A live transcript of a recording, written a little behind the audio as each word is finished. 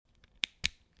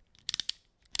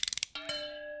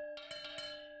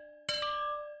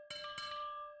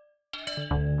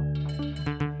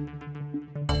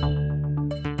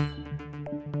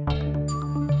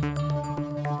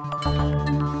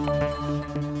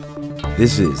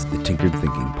This is the Tinkered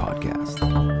Thinking Podcast.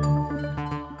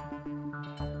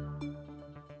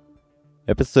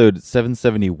 Episode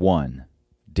 771,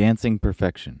 Dancing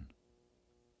Perfection.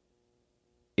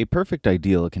 A perfect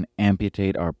ideal can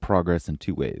amputate our progress in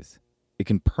two ways. It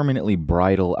can permanently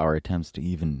bridle our attempts to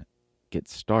even get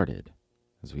started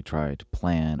as we try to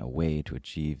plan a way to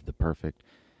achieve the perfect,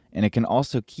 and it can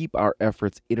also keep our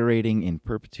efforts iterating in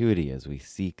perpetuity as we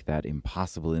seek that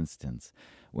impossible instance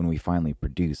when we finally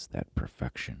produce that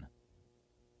perfection.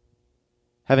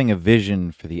 Having a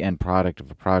vision for the end product of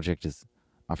a project is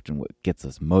often what gets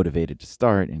us motivated to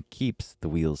start and keeps the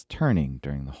wheels turning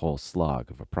during the whole slog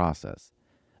of a process.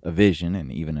 A vision, and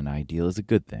even an ideal, is a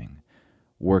good thing,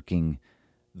 working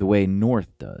the way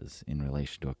north does in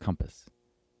relation to a compass.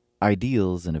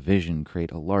 Ideals and a vision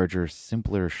create a larger,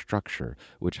 simpler structure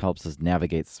which helps us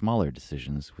navigate smaller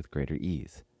decisions with greater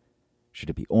ease. Should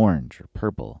it be orange or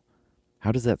purple?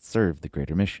 How does that serve the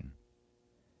greater mission?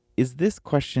 Is this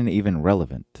question even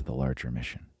relevant to the larger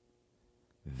mission?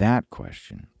 That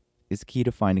question is key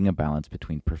to finding a balance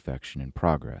between perfection and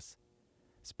progress.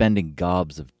 Spending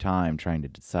gobs of time trying to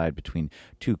decide between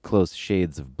two close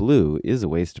shades of blue is a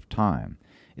waste of time.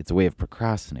 It's a way of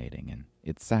procrastinating, and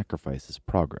it sacrifices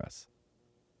progress.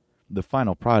 The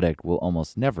final product will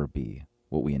almost never be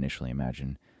what we initially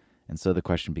imagine, and so the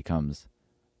question becomes,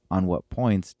 on what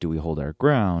points do we hold our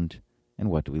ground, and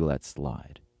what do we let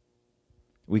slide?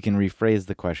 We can rephrase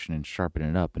the question and sharpen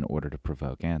it up in order to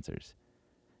provoke answers.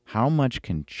 How much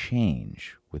can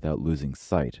change without losing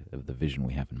sight of the vision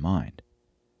we have in mind?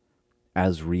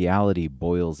 As reality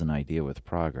boils an idea with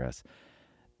progress,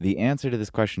 the answer to this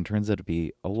question turns out to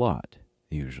be a lot,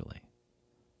 usually.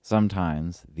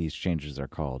 Sometimes these changes are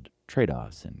called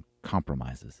trade-offs and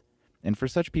compromises, and for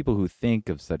such people who think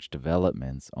of such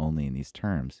developments only in these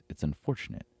terms, it's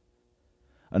unfortunate.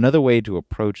 Another way to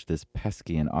approach this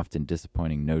pesky and often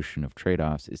disappointing notion of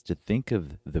trade-offs is to think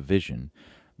of the vision,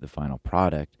 the final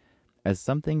product, as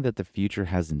something that the future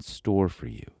has in store for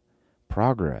you.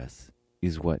 Progress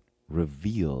is what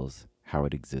reveals how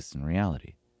it exists in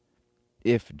reality.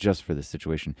 If, just for this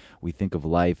situation, we think of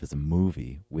life as a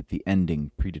movie with the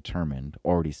ending predetermined,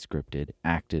 already scripted,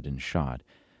 acted, and shot,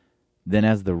 then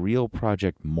as the real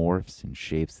project morphs and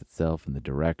shapes itself in the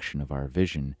direction of our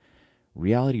vision,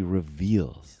 reality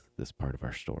reveals this part of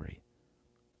our story.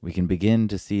 We can begin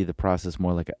to see the process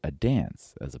more like a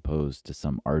dance as opposed to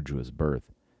some arduous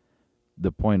birth.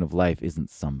 The point of life isn't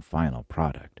some final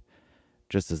product,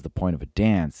 just as the point of a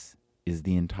dance is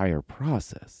the entire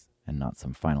process and not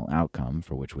some final outcome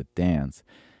for which with dance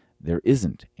there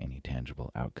isn't any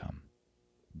tangible outcome.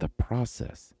 The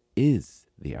process is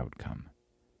the outcome.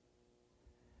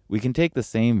 We can take the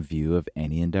same view of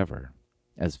any endeavor.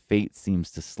 As fate seems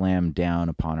to slam down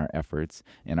upon our efforts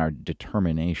and our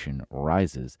determination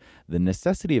rises, the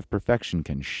necessity of perfection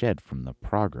can shed from the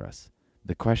progress.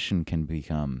 The question can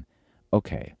become,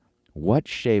 okay, what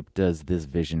shape does this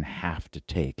vision have to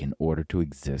take in order to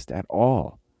exist at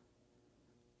all?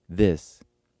 This,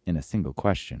 in a single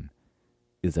question,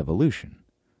 is evolution.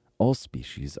 All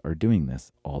species are doing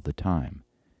this all the time,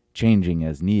 changing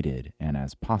as needed and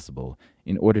as possible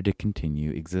in order to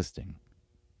continue existing.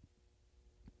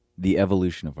 The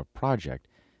evolution of a project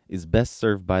is best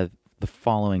served by the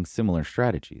following similar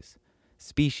strategies.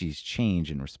 Species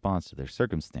change in response to their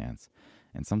circumstance,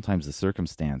 and sometimes the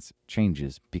circumstance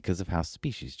changes because of how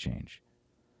species change.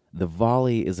 The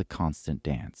volley is a constant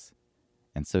dance,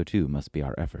 and so too must be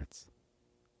our efforts.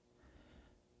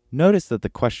 Notice that the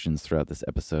questions throughout this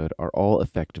episode are all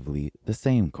effectively the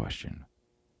same question,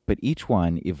 but each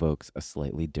one evokes a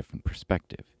slightly different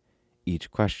perspective.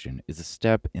 Each question is a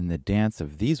step in the dance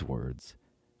of these words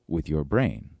with your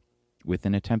brain, with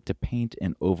an attempt to paint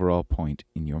an overall point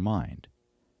in your mind.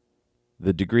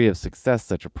 The degree of success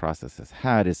such a process has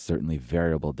had is certainly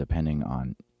variable depending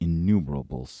on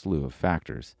innumerable slew of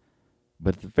factors,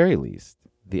 but at the very least,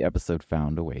 the episode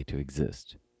found a way to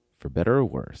exist. For better or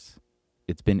worse,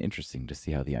 it's been interesting to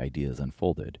see how the ideas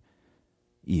unfolded,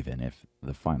 even if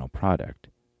the final product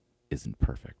isn't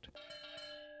perfect.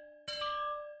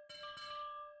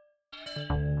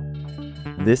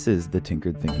 This is the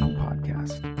Tinkered Thinking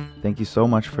Podcast. Thank you so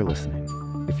much for listening.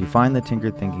 If you find the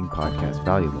Tinkered Thinking Podcast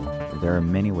valuable, there are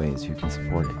many ways you can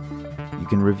support it. You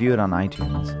can review it on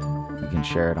iTunes. You can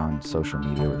share it on social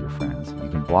media with your friends. You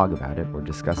can blog about it or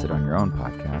discuss it on your own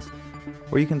podcast,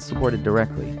 or you can support it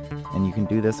directly, and you can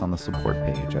do this on the support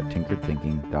page at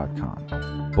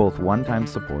tinkeredthinking.com. Both one-time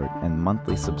support and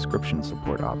monthly subscription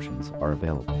support options are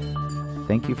available.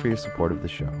 Thank you for your support of the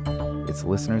show. It's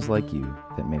listeners like you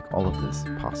that make all of this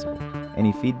possible.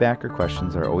 Any feedback or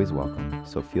questions are always welcome,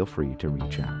 so feel free to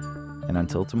reach out. And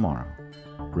until tomorrow,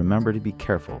 remember to be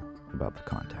careful about the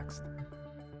context.